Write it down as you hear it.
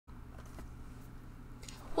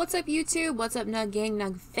What's up YouTube? What's up Nug Gang,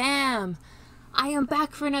 Nug Fam? I am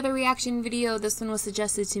back for another reaction video. This one was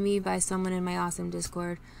suggested to me by someone in my awesome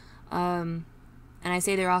Discord. And I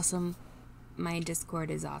say they're awesome. My Discord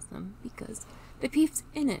is awesome because the peeps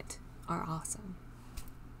in it are awesome.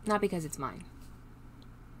 Not because it's mine.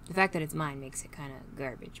 The fact that it's mine makes it kind of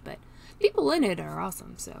garbage, but people in it are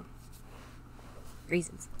awesome, so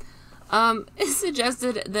reasons. It's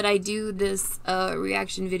suggested that I do this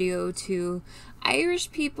reaction video to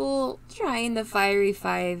Irish people trying the Fiery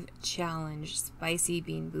 5 challenge, spicy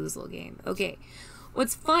Beanboozled game. Okay,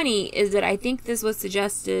 what's funny is that I think this was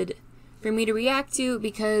suggested for me to react to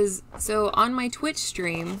because, so on my Twitch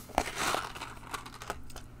stream,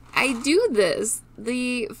 I do this,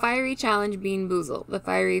 the Fiery Challenge Beanboozled, the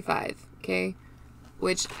Fiery 5, okay?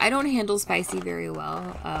 Which I don't handle spicy very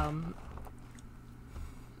well.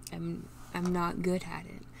 I'm not good at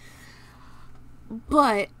it.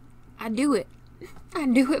 But I do it. I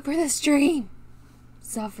do it for the stream.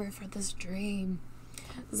 Suffer for the stream.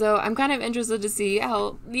 So I'm kind of interested to see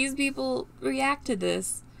how these people react to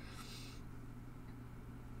this.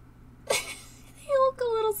 They look a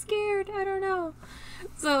little scared. I don't know.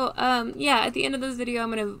 So, yeah, at the end of this video,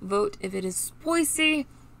 I'm going to vote if it is spicy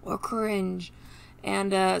or cringe.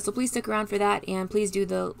 And so please stick around for that, and please do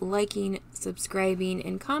the liking, subscribing,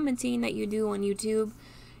 and commenting that you do on YouTube.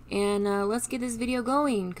 And let's get this video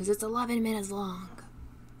going, because it's 11 minutes long.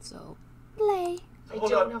 So, play. I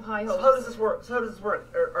don't have high hopes. So how does this work?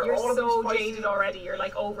 You're all so of them spicy? jaded already. You're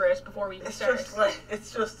like over it before we even start.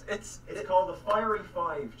 It's called the Fiery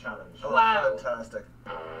 5 challenge. Oh, wow. Fantastic.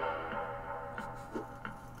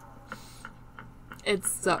 It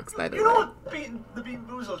sucks, by the way. You know what the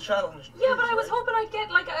Beanboozled challenge Yeah, is, but I was right? hoping I'd get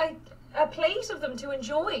like a plate of them to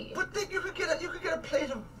enjoy. But then you could get a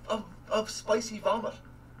plate of spicy vomit.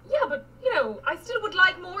 Yeah, but you know, I still would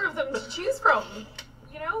like more of them to choose from.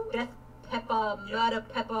 You know? Death pepper, murder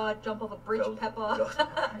pepper, jump off a bridge pepper,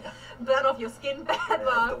 burn off your skin pepper.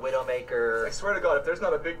 The Widowmaker. I swear to God, if there's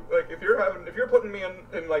not a big, like, if you're putting me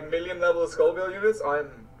in like million level Scoville units,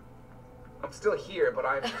 I'm still here, but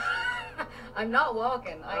I'm I'm not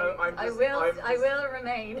walking. I will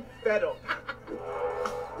remain. fed up.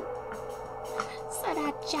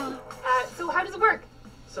 Sriracha. So how does it work?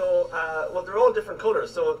 So, well, they're all different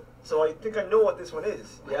colors. So I think I know what this one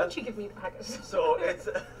is. Why don't you give me the packet? So it's.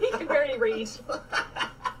 He can barely read.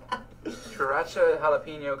 Sriracha,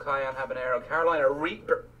 jalapeno, cayenne, habanero, Carolina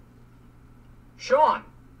Reaper. Sean!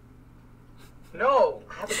 No!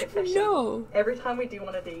 I have a confession. No. Every time we do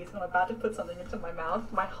one of these, when I'm about to put something into my mouth,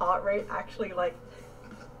 my heart rate actually like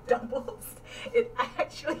doubles. It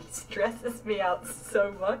actually stresses me out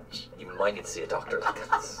so much. You might need to see a doctor like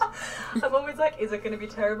this. I'm always like, is it going to be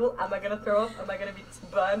terrible? Am I going to throw up? Am I going to be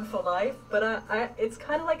burned for life? But it's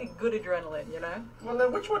kind of like a good adrenaline, you know? Well,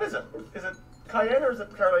 then which one is it? Is it cayenne or is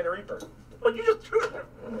it Carolina Reaper? But you just threw it.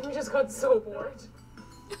 I just got so bored.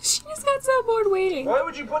 She just got so bored waiting. Why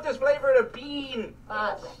would you put this flavor in a bean?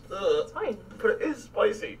 It's fine. But it is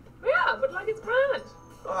spicy. Yeah, but like it's grand.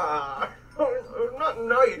 Ah, not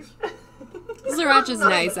nice. Sriracha's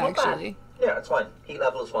nice, actually. Yeah, it's fine. Heat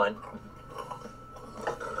level is fine.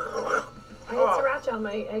 I had sriracha on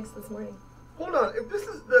my eggs this morning. Hold on, if this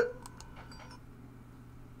is the...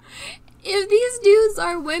 If these dudes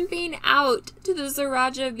are wimping out to the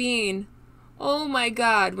Sriracha bean, oh my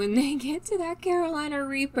God, when they get to that Carolina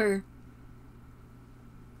Reaper,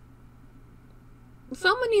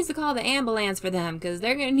 someone needs to call the ambulance for them, because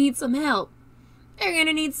they're going to need some help. They're going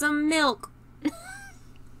to need some milk.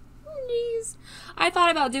 Jeez. I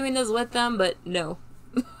thought about doing this with them, but no.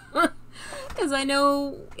 Because I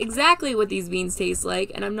know exactly what these beans taste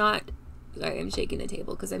like, and I'm not... Sorry, I'm shaking the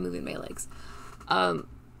table because I'm moving my legs.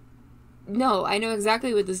 No, I know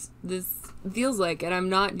exactly what this feels like, and I'm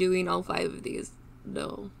not doing all 5 of these.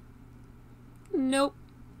 No. Nope.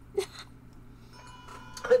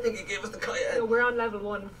 I think he gave us the cayenne. No, we're on level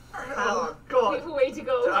 1. Oh, We God. have a way to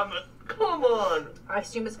go. Damn it. Come on. I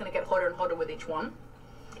assume it's going to get hotter and hotter with each one.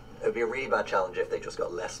 It would be a really bad challenge if they just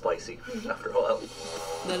got less spicy after a while.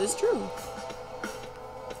 That is true.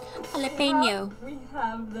 Jalapeno. We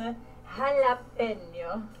have the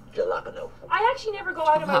jalapeno. Jalapeno. I actually never go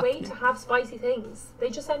out of my way to have spicy things. They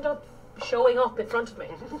just end up showing up in front of me,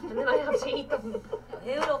 and then I have to eat them.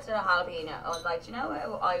 Who looked at a jalapeno? I was like, you know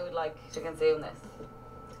what? I would like to consume this.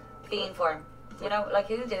 Bean form. You know, like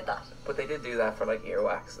who did that? But they did do that for like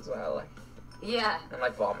earwax as well, like, Yeah. and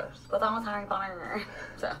like vomit. But that was Harry Potter.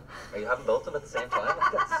 So. Are you having both of them at the same time?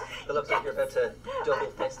 It looks like you're about to double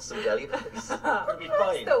fist some jelly beans. It'll be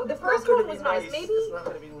fine. So the first one was nice. It's not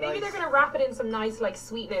gonna be Maybe nice. they're gonna wrap it in some nice like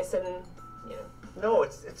sweetness and you know. No,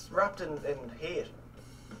 it's wrapped in hate.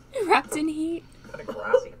 Wrapped in heat. Kind of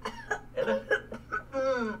grassy. Isn't it?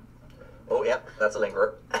 Oh, yeah, that's a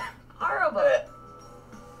lingerer. Horrible.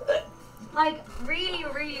 Like, really,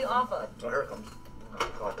 really awful. Oh, here it comes.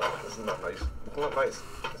 Oh, God, that isn't that nice. It's not nice.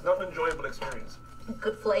 It's not an enjoyable experience.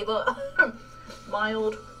 Good flavour.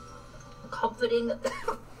 Mild. Comforting.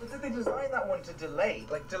 Did they design that one to delay?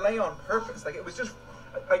 Like, delay on purpose? Like, it was just...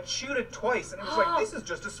 I chewed it twice, and it was like, this is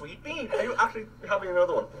just a sweet bean. Are you actually having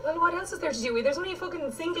another one? Well, what else is there to do? There's only a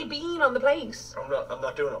fucking single bean on the plate. I'm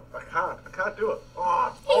not doing it. I can't do it.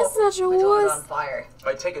 Oh, He's such a My tongue's on wuss. fire.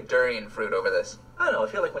 I'd take a durian fruit over this. I don't know, I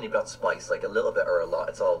feel like when you've got spice, like a little bit or a lot,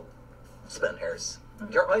 it's all splitting hairs.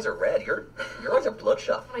 Your eyes are red. Your eyes are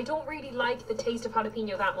bloodshot. I don't really like the taste of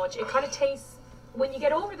jalapeno that much. It kind of tastes, when you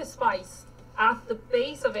get over the spice, at the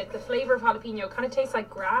base of it, the flavour of jalapeno kind of tastes like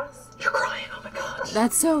grass. You're crying. Oh my god.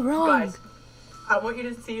 That's so wrong. Guys, I want you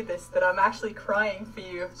to see this, that I'm actually crying for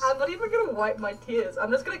you. I'm not even going to wipe my tears.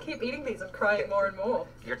 I'm just going to keep eating these and crying more and more.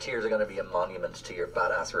 Your tears are going to be a monument to your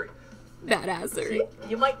badassery. Badassery.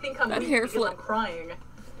 You might think I'm That weak hair because flip. I'm crying,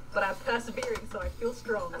 but I'm persevering, so I feel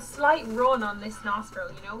strong. A slight run on this nostril,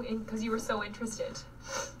 you know, because you were so interested.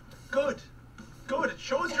 good. It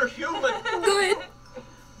shows you're human. Good.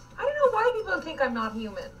 I don't know why people think I'm not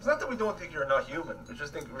human. It's not that we don't think you're not human. We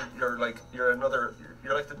just think you're like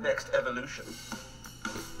the next evolution.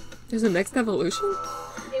 There's a next evolution?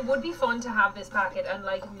 It would be fun to have this packet and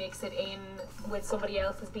like mix it in with somebody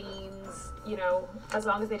else's beans, you know, as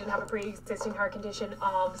long as they didn't have a pre-existing heart condition.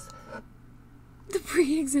 The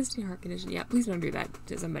pre-existing heart condition. Yeah, please don't do that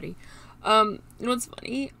to somebody. You know what's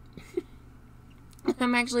funny?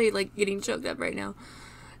 I'm actually like getting choked up right now.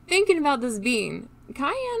 Thinking about this bean.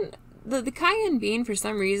 Cayenne, the cayenne bean for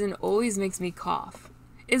some reason always makes me cough.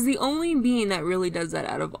 Is the only bean that really does that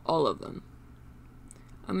out of all of them.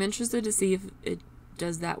 I'm interested to see if it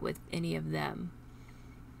does that with any of them.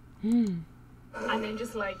 And then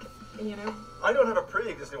just like, you know. I don't have a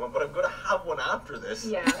pre-existing one, but I'm gonna have one after this.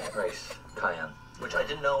 Yeah. Right, cayenne, which I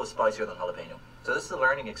didn't know was spicier than jalapeno. So this is a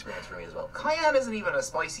learning experience for me as well. Cayenne isn't even a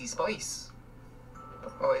spicy spice.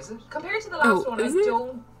 Oh, is it? Compared to the last one, I is it?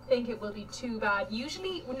 don't think it will be too bad.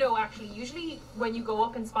 Usually when you go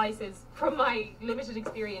up in spices, from my limited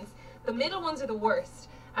experience, the middle ones are the worst.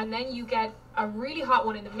 And then you get a really hot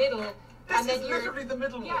one in the middle. This is literally the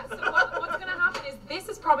middle Yeah, one. so what's going to happen is this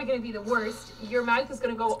is probably going to be the worst. Your mouth is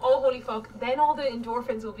going to go, oh, holy fuck. Then all the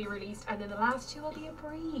endorphins will be released. And then the last two will be a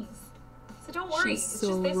breeze. So don't worry. She's It's so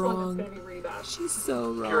just this one wrong. that's going to be really bad. She's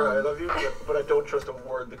so Kira, I wrong. love you, but I don't trust a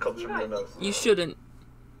word that comes from your mouth. You shouldn't.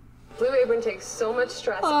 Blue Apron takes so much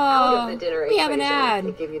stress Oh, out of the dinner we have equation. an ad.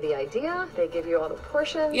 They give you the idea, they give you all the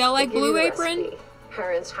portions. Y'all like they give you Blue the Apron? recipe.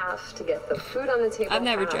 Parents have to get the food on the table I've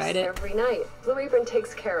never fast tried it. every night. Blue Apron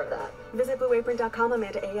takes care of that. Visit blueapron.com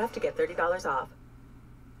AmandaAF to get $30 off.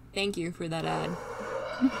 Thank you for that ad.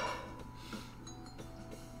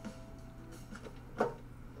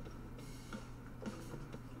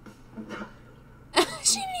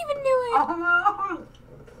 She didn't even do it. Oh,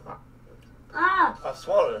 no. Ah! I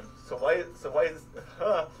swallowed it. So why is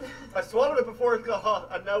I swallowed it before it got hot,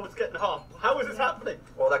 and now it's getting hot. How is this happening?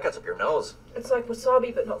 Well, that gets up your nose. It's like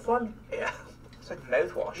wasabi, but not fun. Yeah. It's like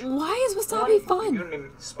mouthwash. Why is wasabi You fun? don't mean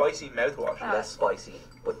spicy mouthwash. Less spicy,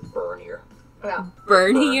 but burnier. Yeah.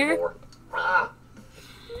 Burn Burn here? more. Ah.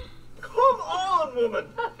 Come on, woman.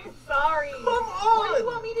 I'm sorry. Come What do you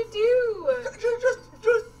on. want me to do?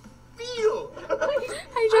 Just feel.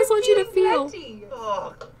 I just want you to feel. Plenty.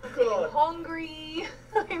 Oh I'm God. hungry.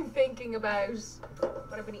 I'm thinking about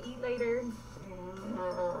what I'm going to eat later.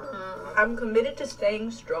 I'm committed to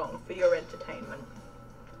staying strong for your entertainment.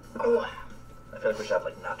 Oh. I feel like we should have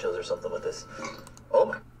like nachos or something with this. Oh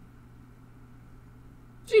my.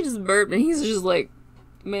 She just burped and he's just like,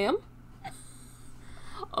 ma'am?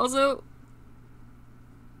 Also,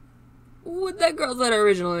 what that girl said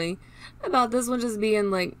originally about this one just being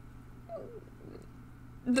like,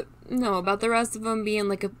 about the rest of them being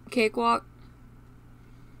like a cakewalk.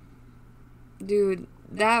 Dude,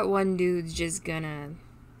 that one dude's just gonna,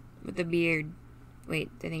 with the beard. Wait,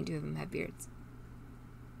 I think two of them have beards.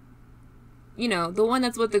 You know, the one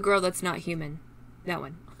that's with the girl that's not human. That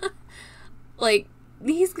one. Like,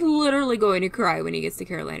 he's literally going to cry when he gets to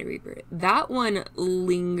Carolina Reaper. That one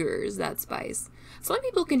lingers, that spice. Some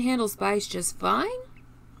people can handle spice just fine.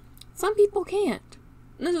 Some people can't.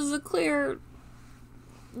 And this is a clear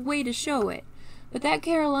way to show it. But that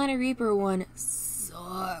Carolina Reaper one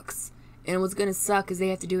sucks. And what's gonna suck is they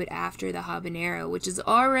have to do it after the habanero, which is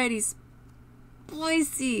already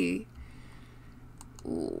spicy.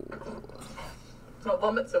 Ooh. It's not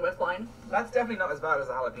vomit, so we're fine. That's definitely not as bad as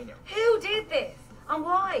the jalapeno. Who did this? And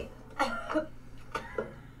why?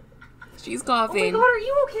 She's Oh my coughing. god, are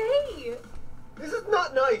you okay? This is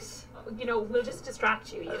not nice. You know, we'll just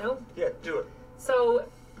distract you, you know? Yeah, do it. So,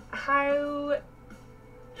 how...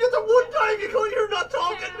 You're the one time you go here not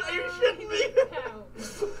talking. Are you shitting me?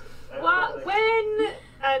 What, when,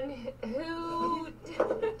 and who...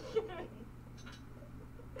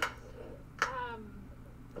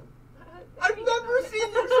 I've never seen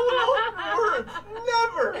you so lost for words.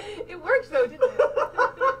 Never. It worked though, didn't it?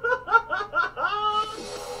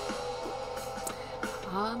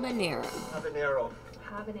 Habanero. Habanero.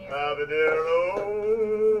 Habanero.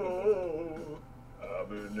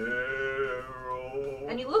 Habanero.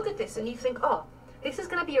 And you look at this and you think, oh, this is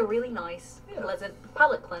going to be a really nice, pleasant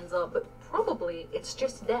palate cleanser, but probably it's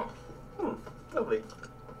just death. Lovely.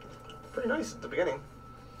 Pretty nice at the beginning.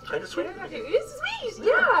 Kind of sweet. It is sweet,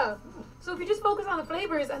 yeah. So if you just focus on the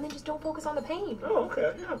flavors and then just don't focus on the pain. Oh,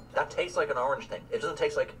 okay. Yeah. That tastes like an orange thing. It doesn't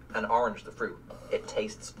taste like an orange, the fruit. It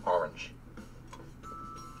tastes orange.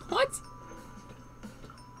 What?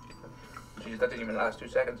 Jeez, that didn't even last 2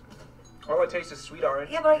 seconds. All I taste is sweet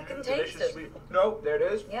orange. Yeah, but I can taste Delicious it. sweet. No, there it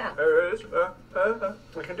is. Yeah. There it is.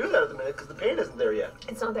 We can do that at the minute because the pain isn't there yet.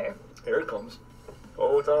 It's not there. Here it comes.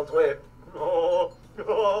 Oh, it's on its way. Oh,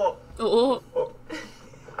 oh, Oh. oh.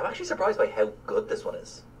 I'm actually surprised by how good this one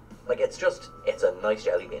is. Like, it's a nice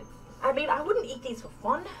jelly bean. I mean, I wouldn't eat these for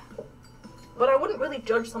fun, but I wouldn't really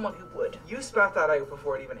judge someone who would. You spat that out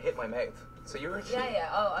before it even hit my mouth. So you were Yeah.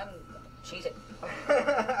 Oh, I'm cheating.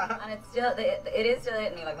 And it's still, it is still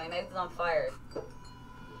hitting me. Like my mouth is on fire.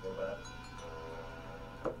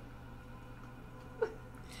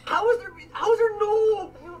 How is there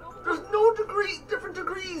no? There's no different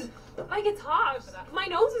degrees. Like it's hot. My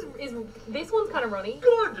nose is this one's kind of runny.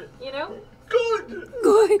 Good. You know? Good.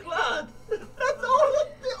 Good. Glad. That's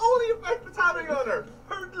the only effect it's having on her.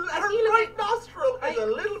 Her right nostril is a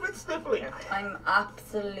little bit sniffly. I'm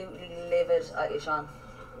absolutely livid at you, Sean.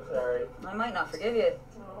 Sorry. I might not forgive you.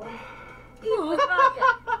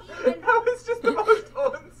 That was just the most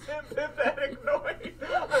unsympathetic noise.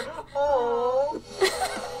 Oh.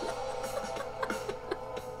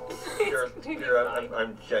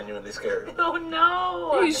 I'm genuinely scared. Oh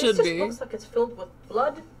no! You This should just be. looks like it's filled with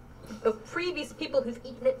blood of previous people who've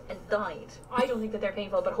eaten it and died. I don't think that they're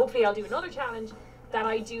painful, but hopefully I'll do another challenge that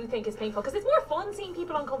I do think is painful because it's more fun seeing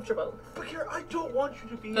people uncomfortable. But I don't want you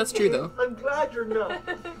to be. That's in true, pain. though. I'm glad you're not.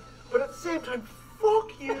 But at the same time,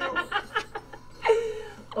 fuck you.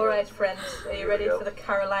 All right, friends, are you Here we ready go. for the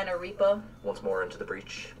Carolina Reaper? Once more into the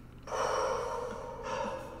breach.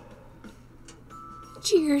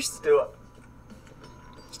 Cheers. Do it.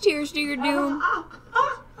 Cheers to your doom.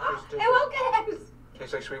 It won't get out.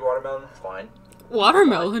 Tastes like sweet watermelon. It's fine.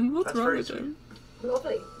 Watermelon. What's That's wrong very with sweet. him?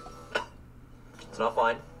 Lovely. It's not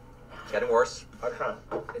fine. It's getting worse. I can't.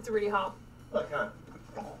 It's really hot. I can't.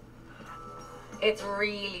 It's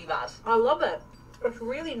really bad. I love it. It's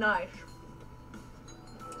really nice.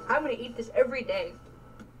 I'm gonna eat this every day.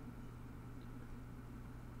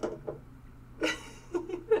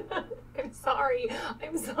 I'm sorry.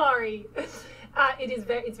 I'm sorry.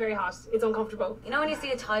 It's very hot. It's uncomfortable. You know when you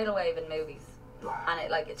see a tidal wave in movies, and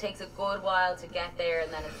it takes a good while to get there,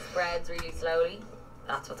 and then it spreads really slowly.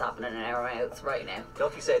 That's what's happening in our mouths right now. You know,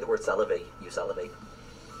 if you say the word salivate, you salivate.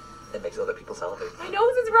 It makes other people salivate. My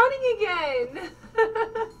nose is running again.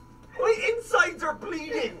 My insides are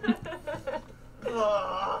bleeding.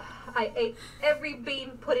 Ah. I ate every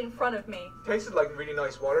bean put in front of me. Tasted like really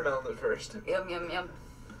nice watermelon at first. Yum yum yum.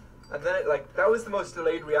 And then that was the most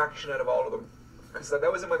delayed reaction out of all of them. Because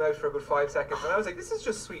that was in my mouth for a good 5 seconds. And I was like, this is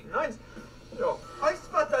just sweet and nice. You know, I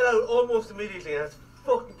spat that out almost immediately, and it's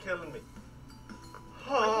fucking killing me.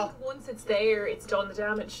 I think once it's there, it's done the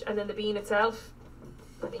damage, and then the bean itself.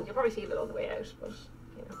 I mean, you'll probably feel it on the way out, but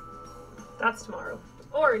you know, that's tomorrow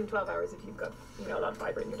or in 12 hours if you've got a lot of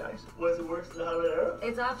fiber in your diet. Was it worse than habanero?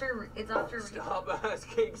 It's after. stop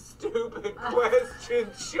asking stupid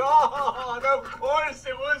questions, Sean. Of course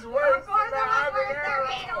it was worse than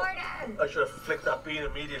habanero. I should have flicked that bean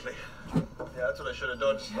immediately. Yeah, that's what I should have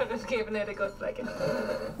done. Should have given it a good flicking.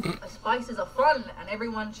 Spices are fun and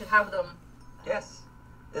everyone should have them. Yes.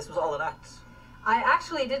 This was all an act. I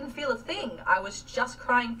actually didn't feel a thing. I was just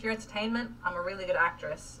crying for your entertainment. I'm a really good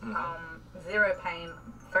actress. Zero pain,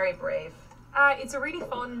 very brave. It's a really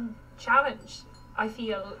fun challenge. I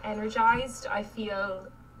feel energized. I feel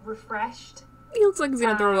refreshed. He looks like he's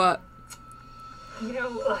gonna throw up. You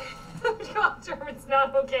know, God, Dermot's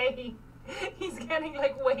not okay. He's getting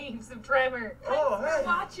like waves of tremor. Oh, Thanks for hey.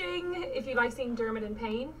 watching. If you like seeing Dermot in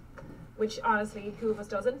pain, which honestly, who of us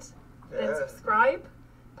doesn't, then Yeah. subscribe.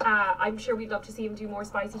 I'm sure we'd love to see him do more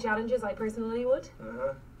spicy challenges. I personally would.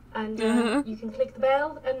 And you can click the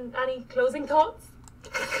bell. And any closing thoughts?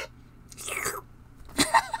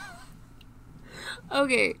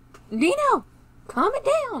 Okay, Dino, calm it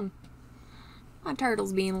down. My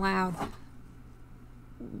turtle's being loud.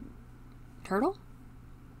 Turtle?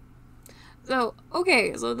 So,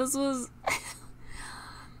 okay, so this was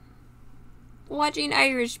watching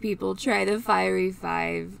Irish people try the Fiery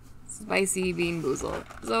 5 spicy Beanboozled.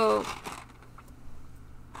 So,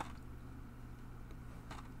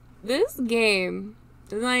 this game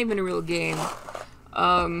is not even a real game.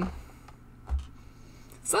 Some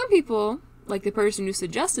people, like the person who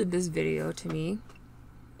suggested this video to me,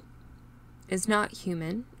 is not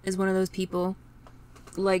human, is one of those people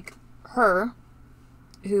like her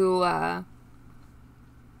who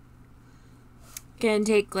can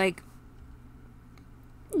take like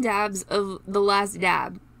dabs of the last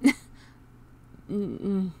dab.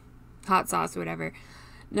 Hot sauce or whatever.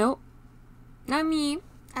 Nope, not me.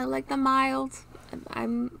 I like the mild.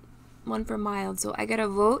 I'm one for mild, so I gotta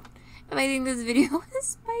vote if I think this video is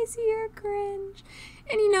spicy or cringe.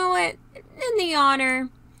 And you know what? In the honor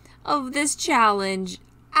of this challenge,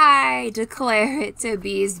 I declare it to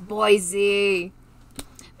be spicy.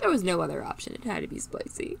 There was no other option. It had to be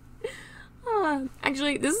spicy.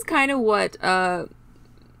 Actually, this is kind of what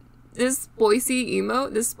this spicy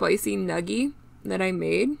emote, this spicy nuggie that I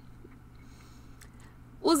made,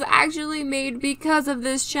 was actually made because of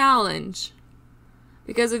this challenge.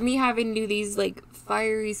 Because of me having to do these like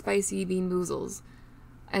fiery spicy Beanboozles.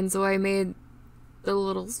 And so I made the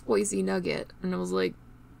little spicy nugget, and I was like,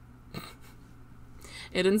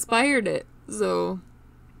 it inspired it. So,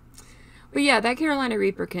 but yeah, that Carolina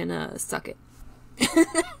Reaper can suck it.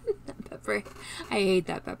 That pepper, I hate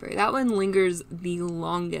that pepper. That one lingers the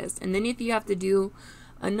longest. And then if you have to do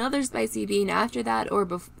another spicy bean after that or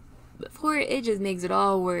before, it just makes it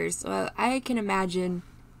all worse. So I can imagine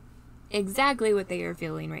exactly what they are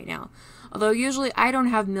feeling right now. Although usually I don't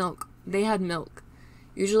have milk. They had milk.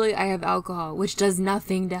 Usually I have alcohol, which does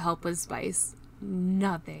nothing to help with spice.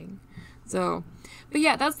 Nothing. So, but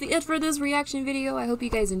yeah, that's it for this reaction video. I hope you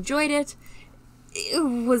guys enjoyed it. It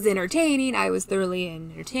was entertaining. I was thoroughly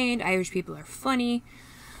entertained. Irish people are funny.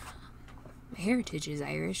 My heritage is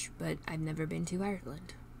Irish, but I've never been to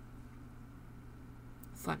Ireland.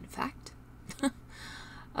 Fun fact.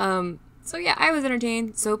 So yeah, I was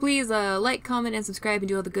entertained. So please like, comment, and subscribe, and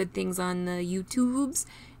do all the good things on the YouTubes.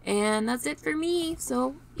 And that's it for me.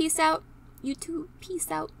 So peace out, YouTube.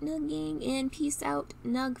 Peace out, Nug Gang, and peace out,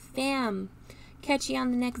 Nug Fam. Catch you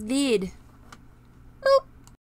on the next vid. Boop.